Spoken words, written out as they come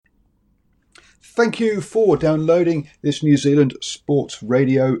Thank you for downloading this New Zealand Sports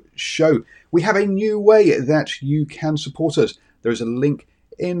Radio show. We have a new way that you can support us. There is a link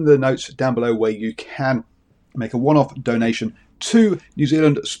in the notes down below where you can make a one-off donation to New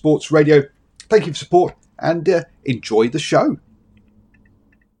Zealand Sports Radio. Thank you for support and enjoy the show.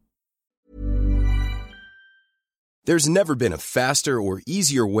 There's never been a faster or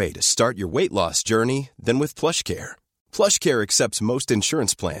easier way to start your weight loss journey than with PlushCare. PlushCare accepts most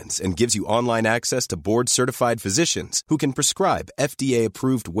insurance plans and gives you online access to board-certified physicians who can prescribe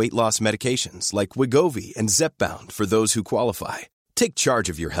FDA-approved weight loss medications like Wegovy and Zepbound for those who qualify. Take charge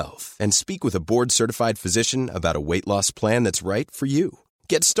of your health and speak with a board-certified physician about a weight loss plan that's right for you.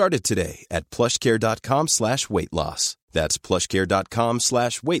 Get started today at plushcare.com/weight loss. That's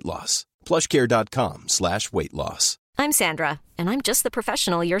plushcare.com/weight loss. plushcare.com/weight loss. I'm Sandra, and I'm just the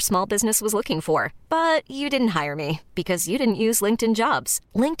professional your small business was looking for. But you didn't hire me because you didn't use LinkedIn Jobs.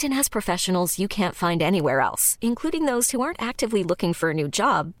 LinkedIn has professionals you can't find anywhere else, including those who aren't actively looking for a new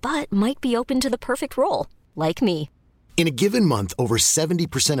job, but might be open to the perfect role, like me. In a given month, over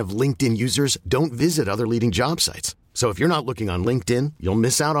 70% of LinkedIn users don't visit other leading job sites. So if you're not looking on LinkedIn, you'll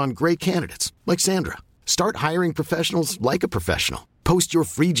miss out on great candidates like Sandra. Start hiring professionals like a professional. Post your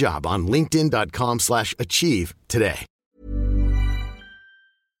free job on linkedin.com/achieve today.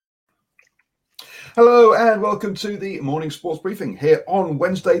 Hello and welcome to the morning sports briefing here on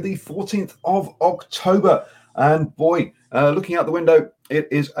Wednesday, the 14th of October. And boy, looking out the window, it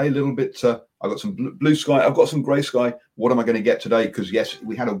is a little bit, I've got some blue sky, I've got some grey sky. What am I going to get today? Because yes,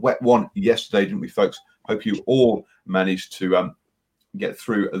 we had a wet one yesterday, didn't we, folks? Hope you all managed to get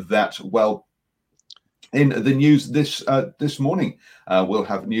through that well. In the news this morning, we'll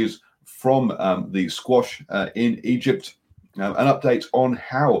have news from the squash in Egypt, an update on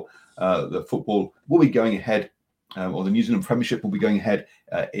how the football will be going ahead, or the New Zealand Premiership will be going ahead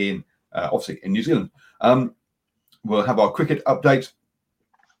obviously in New Zealand. We'll have our cricket update.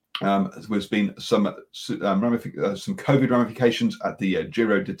 There's been some COVID ramifications at the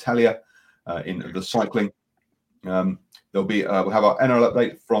Giro d'Italia in the cycling. We'll have our NRL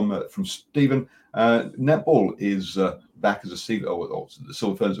update from Stephen. Netball is back as a season, or the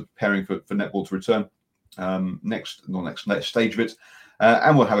Silver Ferns are preparing for netball to return next stage of it.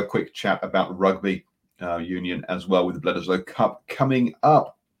 And we'll have a quick chat about rugby union as well, with the Bledisloe Cup coming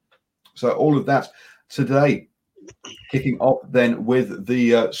up. So all of that today, kicking off then with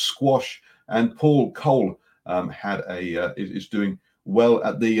the squash. And Paul Cole is doing well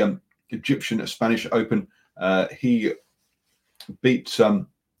at the Egyptian Spanish Open. He beat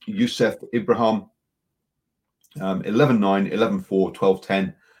Youssef Ibrahim 11-9, 11-4,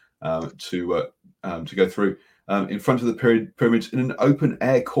 12-10 to go through in front of the Pyramids in an open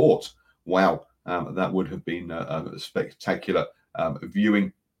air court. Wow, that would have been a spectacular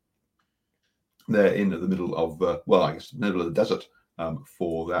viewing there in the middle of middle of the desert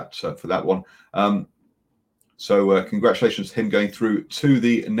for that one. So congratulations to him going through to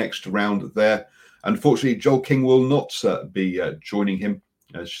the next round there. Unfortunately, Joel King will not be joining him,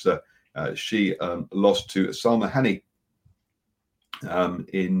 as she lost to Salma Hani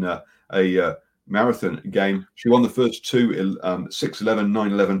in a marathon game. She won the first two, 6-11,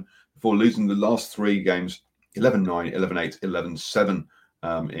 9-11, before losing the last three games, 11-9, 11-8, 11-7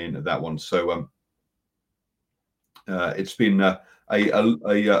 in that one. So it's been a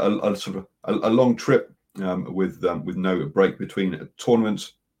sort of a long trip with no break between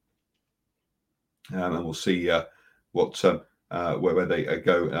tournaments. And we'll see where they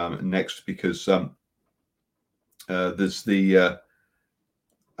go next, because there's the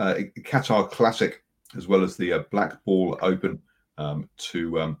Qatar Classic as well as the Black Ball Open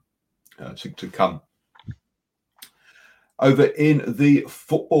to come. Over in the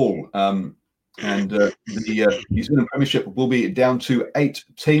football, and the New Zealand Premiership will be down to 8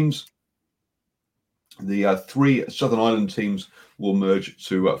 teams. The 3 Southern Island teams will merge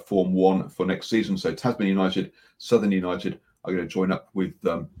to form one for next season. So Tasman United, Southern United are going to join up with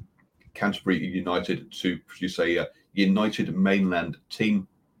Canterbury United to produce a United Mainland team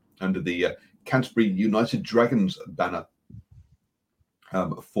under the Canterbury United Dragons banner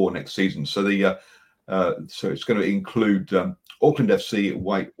for next season. So so it's going to include Auckland FC,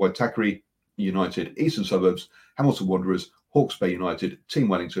 Waitakere United, Eastern Suburbs, Hamilton Wanderers, Hawke's Bay United, Team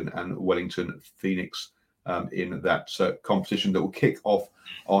Wellington, and Wellington Phoenix in that competition that will kick off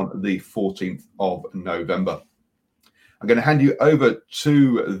on the 14th of November. I'm going to hand you over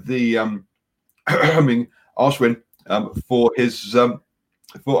to the Ashwin for his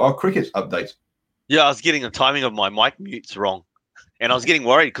for our cricket update. Yeah, I was getting the timing of my mic mutes wrong, and I was getting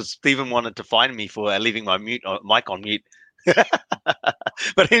worried because Stephen wanted to fine me for leaving my mic on mute.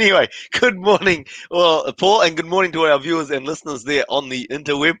 But anyway, good morning, Paul, and good morning to our viewers and listeners there on the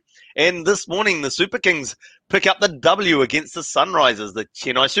interweb. And this morning, the Super Kings pick up the W against the Sunrisers. The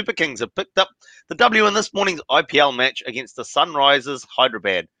Chennai Super Kings have picked up the W in this morning's IPL match against the Sunrisers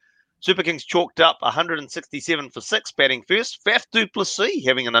Hyderabad. Super Kings chalked up 167 for 6 batting first. Faf du Plessis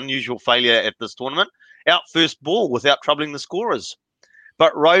having an unusual failure at this tournament, out first ball without troubling the scorers.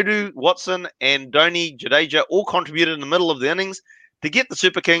 But Radu, Watson and Dhoni Jadeja all contributed in the middle of the innings to get the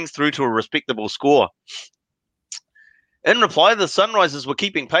Super Kings through to a respectable score. In reply, the Sunrisers were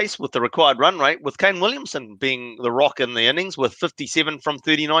keeping pace with the required run rate, with Kane Williamson being the rock in the innings with 57 from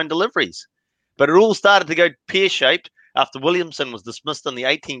 39 deliveries. But it all started to go pear-shaped after Williamson was dismissed in the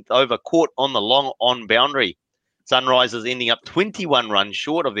 18th over, caught on the long on boundary. Sunrisers ending up 21 runs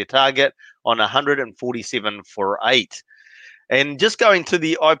short of their target on 147 for 8. And just going to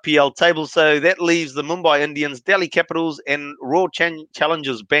the IPL table, so that leaves the Mumbai Indians, Delhi Capitals and Royal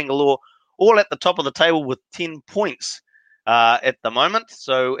Challengers Bangalore all at the top of the table with 10 points at the moment.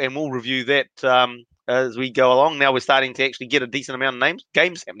 So, and we'll review that as we go along. Now we're starting to actually get a decent amount of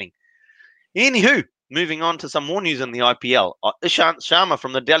games happening. Anywho, moving on to some more news in the IPL. Ishant Sharma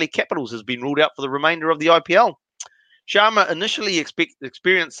from the Delhi Capitals has been ruled out for the remainder of the IPL. Sharma initially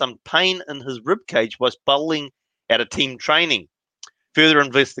experienced some pain in his ribcage whilst bowling at a team training. Further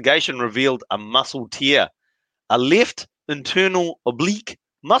investigation revealed a muscle tear, a left internal oblique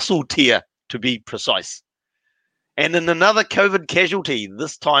muscle tear to be precise. And in another COVID casualty,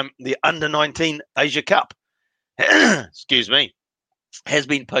 this time the Under-19 Asia Cup, excuse me, has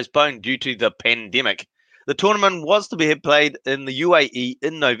been postponed due to the pandemic. The tournament was to be played in the UAE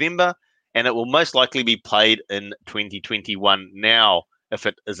in November, and it will most likely be played in 2021 now, if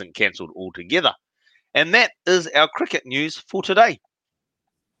it isn't cancelled altogether. And that is our cricket news for today.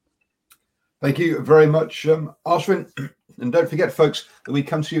 Thank you very much, Ashwin. And don't forget, folks, that we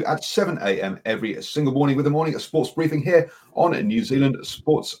come to you at 7 a.m. every single morning with the morning sports briefing here on New Zealand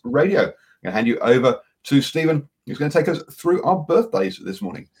Sports Radio. I'm going to hand you over to Stephen, who's going to take us through our birthdays this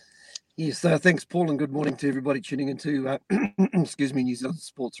morning. Yes, thanks, Paul, and good morning to everybody tuning into, excuse me, New Zealand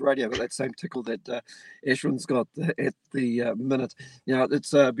Sports Radio. But that same tickle that Ashwin's got at the minute. You know,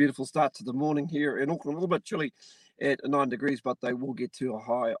 it's a beautiful start to the morning here in Auckland. A little bit chilly at 9 degrees, but they will get to a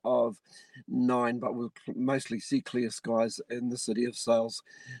high of 9. But we'll mostly see clear skies in the city of Sails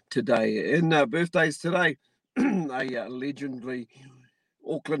today. In birthdays today, a legendary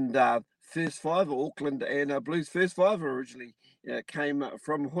Auckland first five, Auckland and Blues first five originally came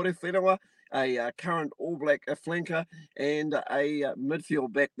from Hore Whenua, a current All Black flanker and a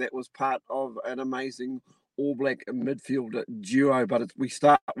midfield back that was part of an amazing All Black midfield duo. But we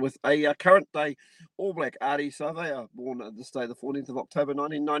start with a current day All Black, Ardie Savea, born this day, the 14th of October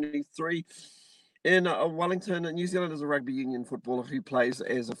 1993. In Wellington, New Zealand, is a rugby union footballer who plays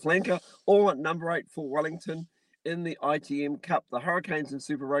as a flanker or number 8 for Wellington in the ITM Cup, the Hurricanes in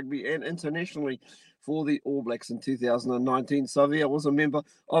Super Rugby, and internationally for the All Blacks in 2019. Savea was a member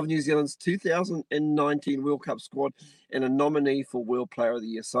of New Zealand's 2019 World Cup squad and a nominee for World Player of the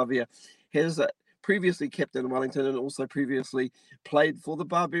Year. Savea has previously captained Wellington and also previously played for the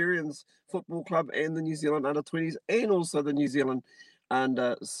Barbarians Football Club and the New Zealand Under-20s and also the New Zealand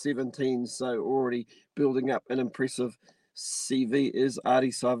Under-17. So already building up an impressive CV is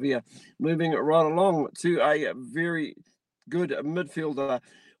Ardie Savea. Moving right along to a very good midfielder,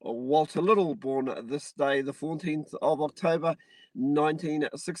 Walter Little, born this day, the 14th of October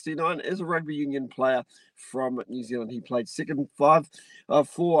 1969, is a rugby union player from New Zealand. He played second five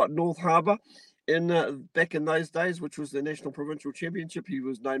for North Harbour back in those days, which was the National Provincial Championship. He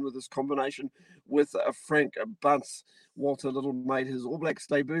was known with his combination with Frank Bunce. Walter Little made his All Blacks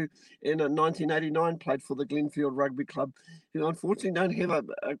debut in 1989, played for the Glenfield Rugby Club, who unfortunately don't have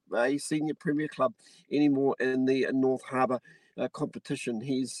a senior premier club anymore in the North Harbour competition.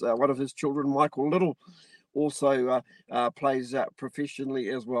 He's one of his children, Michael Little, also plays professionally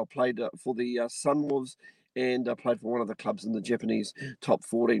as well, played for the Sunwolves and played for one of the clubs in the Japanese top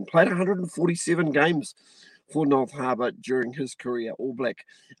 14. Played 147 games for North Harbour during his career. All Black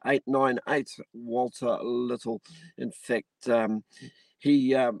 898, Walter Little. In fact,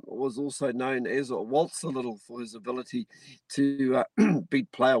 he was also known as Waltz a Little for his ability to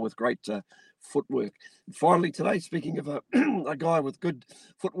beat player with great footwork. And finally today, speaking of a guy with good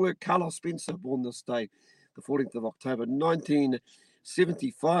footwork, Carlos Spencer, born this day, the 14th of October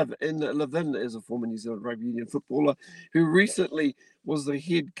 1975 in Levin, is a former New Zealand Rugby Union footballer who recently was the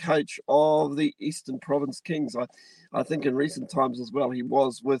head coach of the Eastern Province Kings. I think in recent times as well, he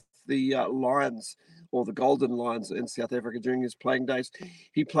was with the Lions, or the Golden Lions in South Africa during his playing days.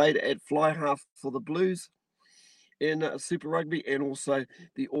 He played at fly half for the Blues in Super Rugby and also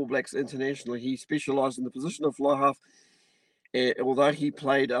the All Blacks internationally. He specialised in the position of fly half, although he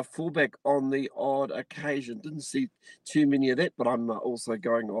played a fullback on the odd occasion. Didn't see too many of that, but I'm also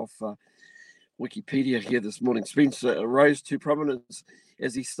going off Wikipedia here this morning. Spencer rose to prominence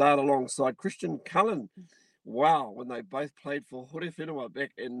as he started alongside Christian Cullen. Wow, when they both played for Hore Whenua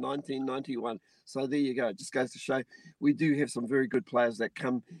back in 1991. So there you go. It just goes to show we do have some very good players that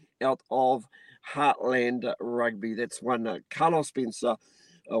come out of Heartland Rugby. That's one. Carlos Spencer,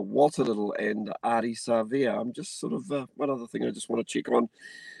 Walter Little, and Ardie Savea. I'm just sort of, one other thing I just want to check on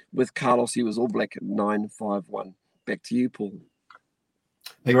with Carlos. He was All Black at 951. Back to you, Paul.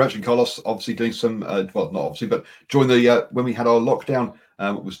 Thank you very much. And Carlos obviously doing some, well, not obviously, but during the when we had our lockdown,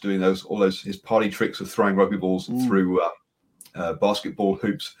 was doing his party tricks of throwing rugby balls through basketball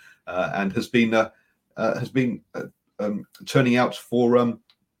hoops, and has been turning out for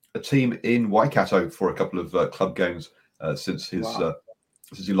a team in Waikato for a couple of club games since he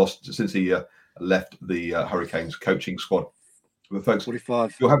left the Hurricanes coaching squad. But folks,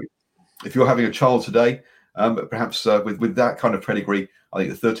 45. If you're having a child today, perhaps with that kind of pedigree, I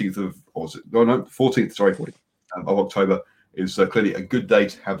think the 14th of October is clearly a good day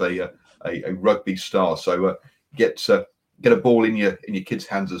to have a rugby star. So get a ball in your kids'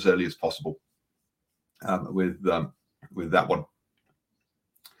 hands as early as possible with that one.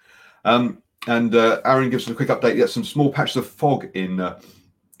 And Aaron gives us a quick update. Yes, some small patches of fog in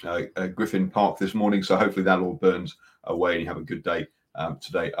Griffin Park this morning, so hopefully that all burns away and you have a good day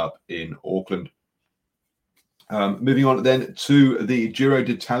today up in Auckland. Moving on then to the Giro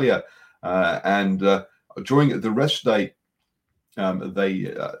d'Italia, and during the rest day,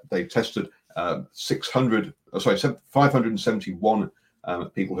 they tested 571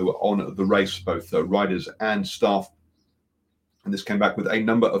 people who were on the race, both riders and staff, and this came back with a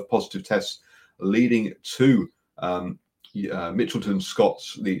number of positive tests, leading to Mitchelton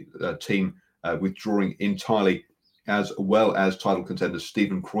Scott's the team withdrawing entirely, as well as title contender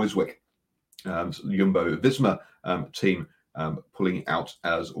Stephen Kruijswijk. Jumbo Visma team pulling out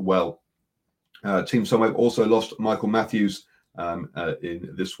as well. Team Sunweb also lost Michael Matthews in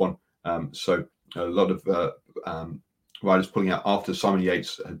this one. So a lot of riders pulling out after Simon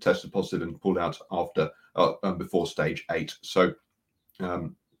Yates had tested positive and pulled out after before stage 8. So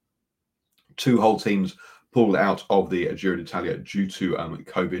 2 whole teams pulled out of the Giro d'Italia due to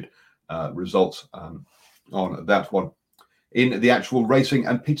COVID results on that one. In the actual racing,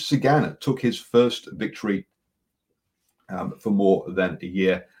 and Peter Sagan took his first victory for more than a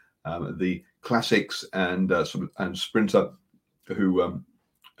year. The classics and sprinter who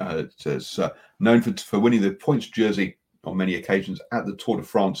is known for winning the points jersey on many occasions at the Tour de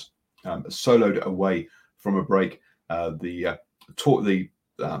France, soloed away from a break. The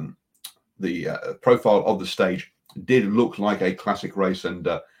profile of the stage did look like a classic race, and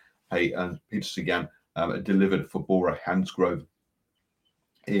Peter Sagan delivered for Bora Hansgrohe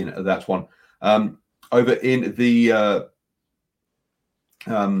in that one. Over in the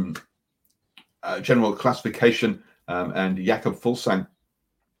general classification, and Jakob Fuglsang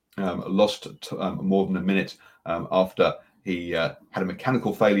lost more than a minute after he had a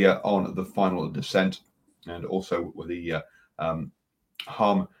mechanical failure on the final descent, and also with the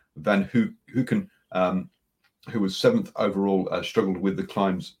Harm van Hoeken, who was 7th overall, struggled with the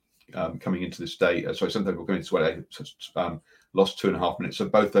climbs coming into this day. Seventh overall coming into this day, lost 2.5 minutes. So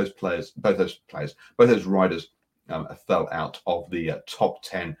both those riders fell out of the top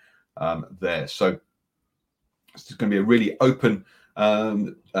 10 there. So it's going to be a really open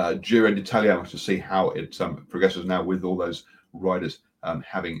Giro d'Italia to see how it progresses now, with all those riders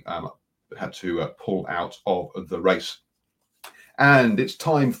having had to pull out of the race. And it's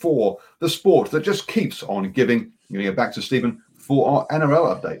time for the sport that just keeps on giving. I'm going to go back to Stephen for our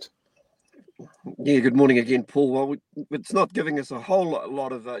NRL update. Yeah, good morning again, Paul. Well, it's not giving us a whole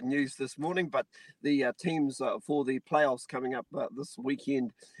lot of news this morning, but the teams for the playoffs coming up this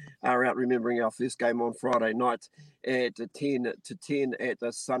weekend are out, remembering our first game on Friday night at 10-10 at the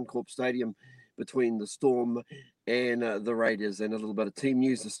Suncorp Stadium between the Storm and the Raiders. And a little bit of team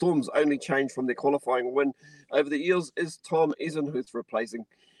news. The Storm's only change from their qualifying win over the Eels is Tom Eisenhuth replacing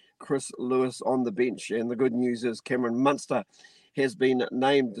Chris Lewis on the bench. And the good news is Cameron Munster has been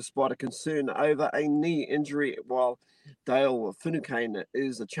named despite a concern over a knee injury, while Dale Finucane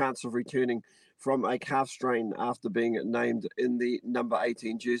is a chance of returning from a calf strain after being named in the number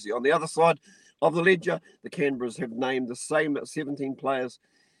 18 jersey. On the other side of the ledger, the Canberras have named the same 17 players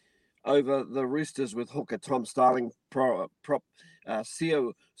over the Roosters, with hooker Tom Starling, prop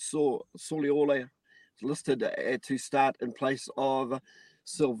Sio Soliole listed to start in place of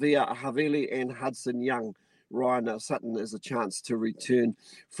Sylvia Havili and Hudson Young. Ryan Sutton has a chance to return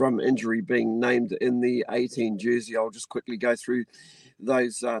from injury, being named in the 18 jersey. I'll just quickly go through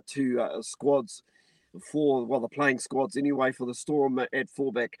those two squads. The playing squads anyway for the Storm at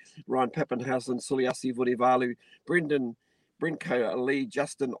fullback: Ryan Pappenhausen, Suliasi Vunivalu, Brenko Lee,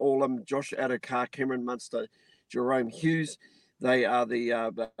 Justin Olam, Josh Adokar, Cameron Munster, Jerome Hughes. They are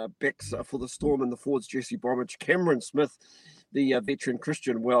the backs for the Storm, and the forwards: Jesse Bromwich, Cameron Smith, the veteran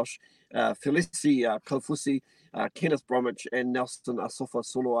Christian Welsh, Felici Kofusi, Kenneth Bromwich, and Nelson Asofa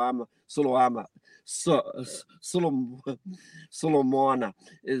Solomwana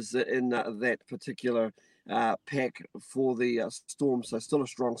is in that particular pack for the Storm. So still a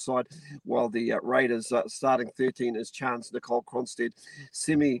strong side, while the Raiders starting 13 is Chance, Nicole Cronstead,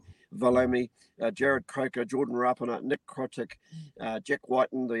 Semi Valomi, Jared Croker, Jordan Rapana, Nick Krotic, Jack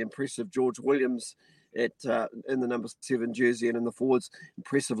Whiten, the impressive George Williams in the number 7 jersey, and in the forwards,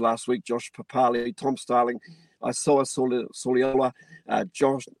 impressive last week, Josh Papali, Tom Starling, Isoa Soliola,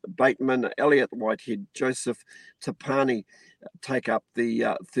 Josh Bateman, Elliot Whitehead, Joseph Tapani take up the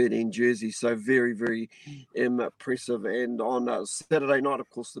 13 jersey. So very, very impressive. And on Saturday night, of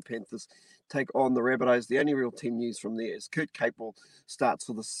course, the Panthers take on the Rabbitohs. The only real team news from there is Kurt Capewell starts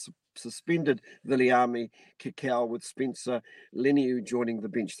for the suspended Viliami Kikau, with Spencer Leniu joining the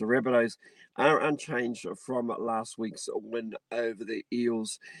bench. The Rabbitohs are unchanged from last week's win over the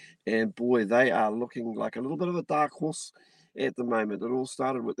Eels, and boy, they are looking like a little bit of a dark horse at the moment. It all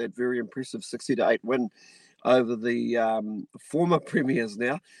started with that very impressive 60-8 win over the former premiers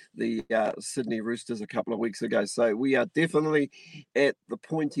now, the Sydney Roosters, a couple of weeks ago. So we are definitely at the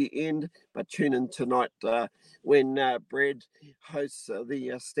pointy end, but tune in tonight when Brad hosts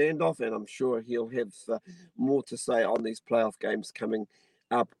the standoff, and I'm sure he'll have more to say on these playoff games coming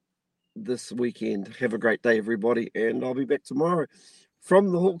up this weekend. Have a great day, everybody, and I'll be back tomorrow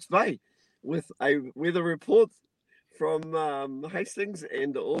from the Hawke's Bay with a weather report from Hastings,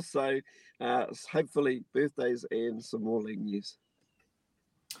 and also hopefully birthdays and some more league news.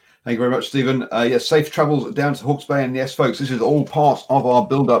 Thank you very much, Stephen. Yes, safe travels down to Hawke's Bay. And yes, folks, this is all part of our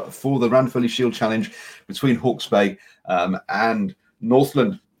build-up for the Ranfurly Shield Challenge between Hawke's Bay and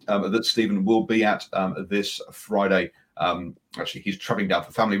Northland that Stephen will be at this Friday. Actually, he's travelling down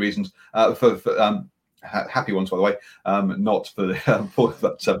for family reasons, for happy ones, by the way, not for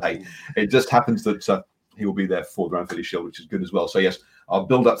hey, it just happens that he will be there for the Ranfurly Shield, which is good as well. So yes, I'll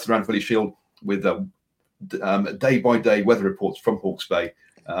build up to the Ranfurly Shield with day-by-day weather reports from Hawke's Bay.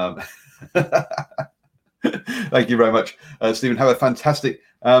 Thank you very much, Stephen. Have a fantastic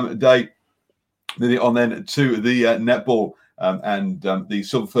day. Moving on then to the netball, and the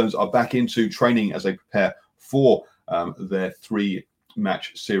Silver Ferns are back into training as they prepare for their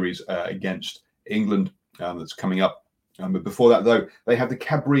 3-match series against England that's coming up. But before that, though, they have the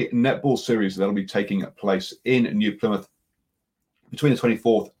Cadbury Netball Series that'll be taking place in New Plymouth between the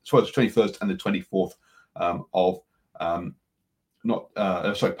 21st and the 24th of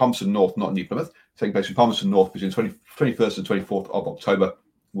Palmerston North, not New Plymouth, taking place in Palmerston North between 21st and 24th of October,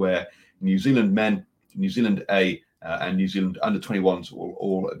 where New Zealand men, New Zealand A, and New Zealand under 21s will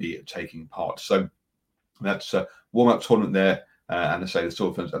all be taking part. So that's a warm-up tournament there, and I say the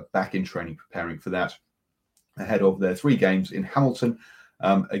Silver Ferns are back in training, preparing for that, ahead of their 3 games in Hamilton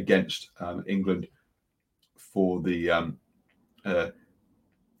against England for the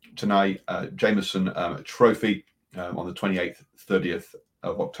Tanai Jameson Trophy on the 28th, 30th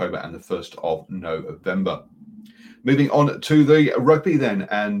of October and the 1st of November. Moving on to the rugby then,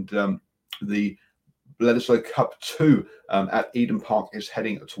 and the Bledisloe Cup 2 at Eden Park is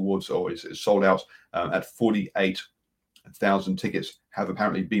heading towards, or is sold out at 48,000 tickets have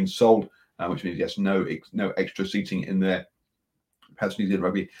apparently been sold, which means, yes, no extra seating in there. Perhaps New Zealand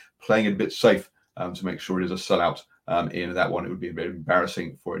Rugby playing it a bit safe to make sure it is a sellout in that one. It would be a bit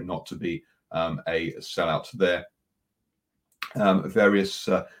embarrassing for it not to be a sellout there.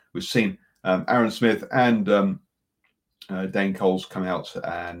 We've seen Aaron Smith and Dane Coles come out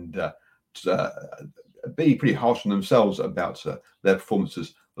and be pretty harsh on themselves about their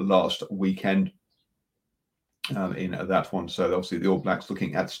performances last weekend in that one. So obviously the All Blacks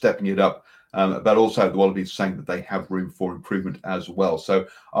looking at stepping it up, but also the Wallabies saying that they have room for improvement as well. So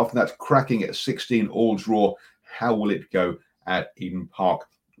after that cracking at 16 all draw, how will it go at Eden Park?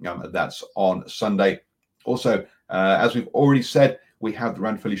 That's on Sunday. Also, as we've already said, we have the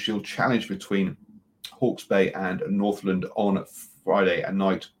Ranfurly Shield Challenge between Hawke's Bay and Northland on Friday at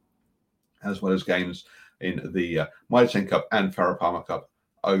night, as well as games in the Mitre 10 Cup and Farah Palmer Cup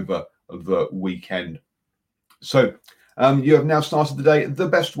over the weekend. So you have now started the day the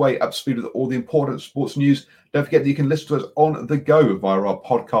best way, up to speed with all the important sports news. Don't forget that you can listen to us on the go via our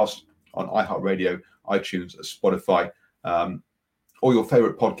podcast on iHeartRadio iTunes, Spotify, or your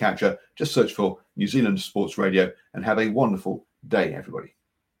favorite podcatcher. Just search for New Zealand Sports Radio and have a wonderful day, everybody.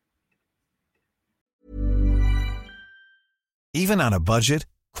 Even on a budget,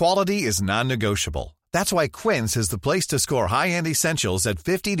 quality is non-negotiable. That's why Quince is the place to score high-end essentials at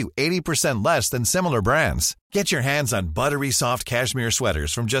 50 to 80% less than similar brands. Get your hands on buttery soft cashmere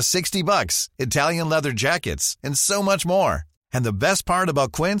sweaters from just $60, Italian leather jackets, and so much more. And the best part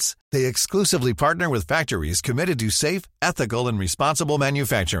about Quince, they exclusively partner with factories committed to safe, ethical, and responsible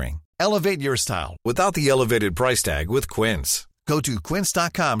manufacturing. Elevate your style without the elevated price tag with Quince. Go to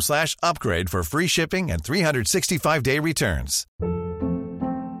quince.com/upgrade for free shipping and 365-day returns.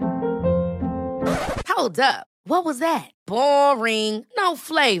 Hold up. What was that? Boring. No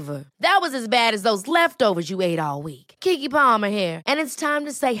flavor. That was as bad as those leftovers you ate all week. Keke Palmer here, and it's time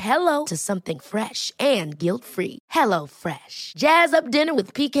to say hello to something fresh and guilt-free. Hello Fresh. Jazz up dinner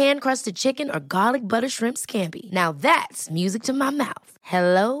with pecan-crusted chicken or garlic butter shrimp scampi. Now that's music to my mouth.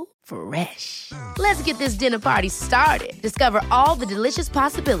 Hello Fresh. Let's get this dinner party started. Discover all the delicious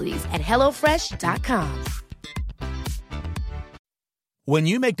possibilities at HelloFresh.com. When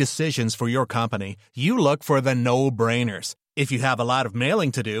you make decisions for your company, you look for the no-brainers. If you have a lot of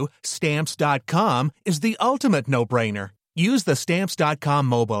mailing to do, Stamps.com is the ultimate no-brainer. Use the Stamps.com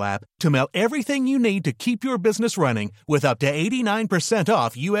mobile app to mail everything you need to keep your business running with up to 89%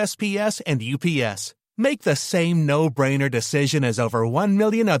 off USPS and UPS. Make the same no-brainer decision as over 1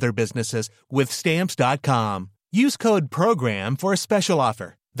 million other businesses with Stamps.com. Use code PROGRAM for a special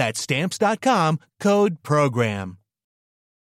offer. That's Stamps.com, code PROGRAM.